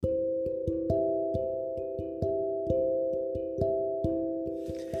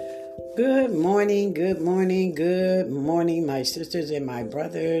Good morning, good morning, good morning, my sisters and my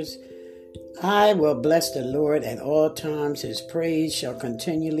brothers. I will bless the Lord at all times. His praise shall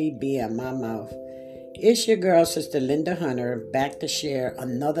continually be in my mouth. It's your girl, Sister Linda Hunter, back to share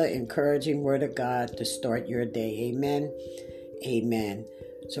another encouraging word of God to start your day. Amen. Amen.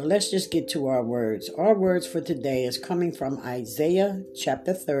 So let's just get to our words. Our words for today is coming from Isaiah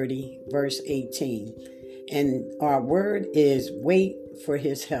chapter 30, verse 18. And our word is wait for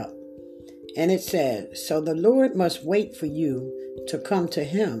his help. And it says, so the Lord must wait for you to come to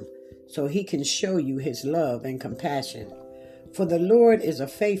him so he can show you his love and compassion. For the Lord is a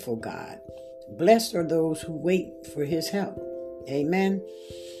faithful God. Blessed are those who wait for his help. Amen.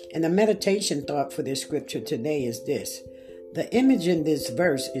 And the meditation thought for this scripture today is this. The image in this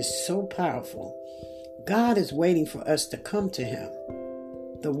verse is so powerful. God is waiting for us to come to him.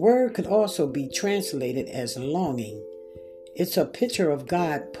 The word could also be translated as longing. It's a picture of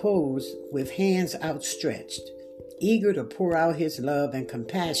God posed with hands outstretched, eager to pour out his love and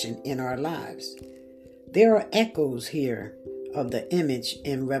compassion in our lives. There are echoes here of the image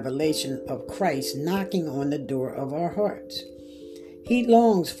in Revelation of Christ knocking on the door of our hearts. He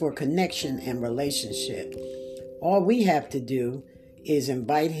longs for connection and relationship. All we have to do is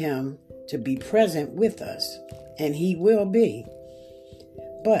invite him to be present with us, and he will be.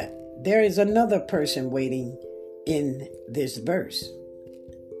 But there is another person waiting in this verse,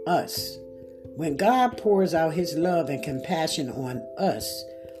 us. When God pours out his love and compassion on us,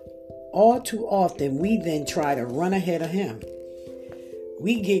 all too often we then try to run ahead of him.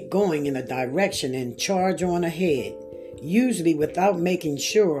 We get going in a direction and charge on ahead, usually without making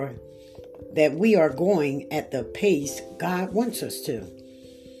sure that we are going at the pace God wants us to.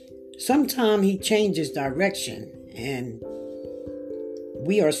 Sometimes he changes direction and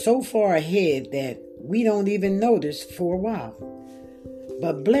we are so far ahead that we don't even notice for a while.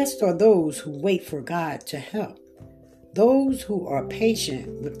 But blessed are those who wait for God to help. Those who are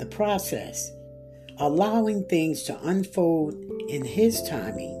patient with the process, allowing things to unfold in his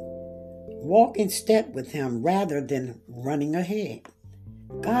timing. Walk in step with him rather than running ahead.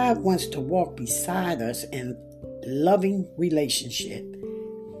 God wants to walk beside us in loving relationship.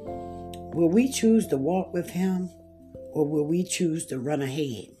 Will we choose to walk with him or will we choose to run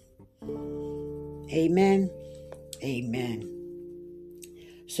ahead? Amen. Amen.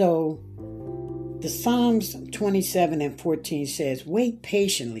 So the Psalms 27 and 14 says, wait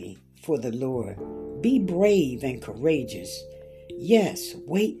patiently for the Lord. Be brave and courageous. Yes,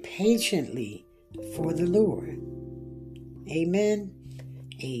 wait patiently for the Lord. Amen.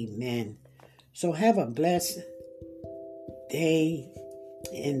 Amen. So have a blessed day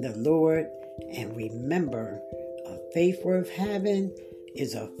in the Lord. And remember, a faith worth having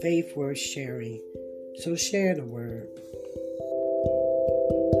is a faith worth sharing. So share the word.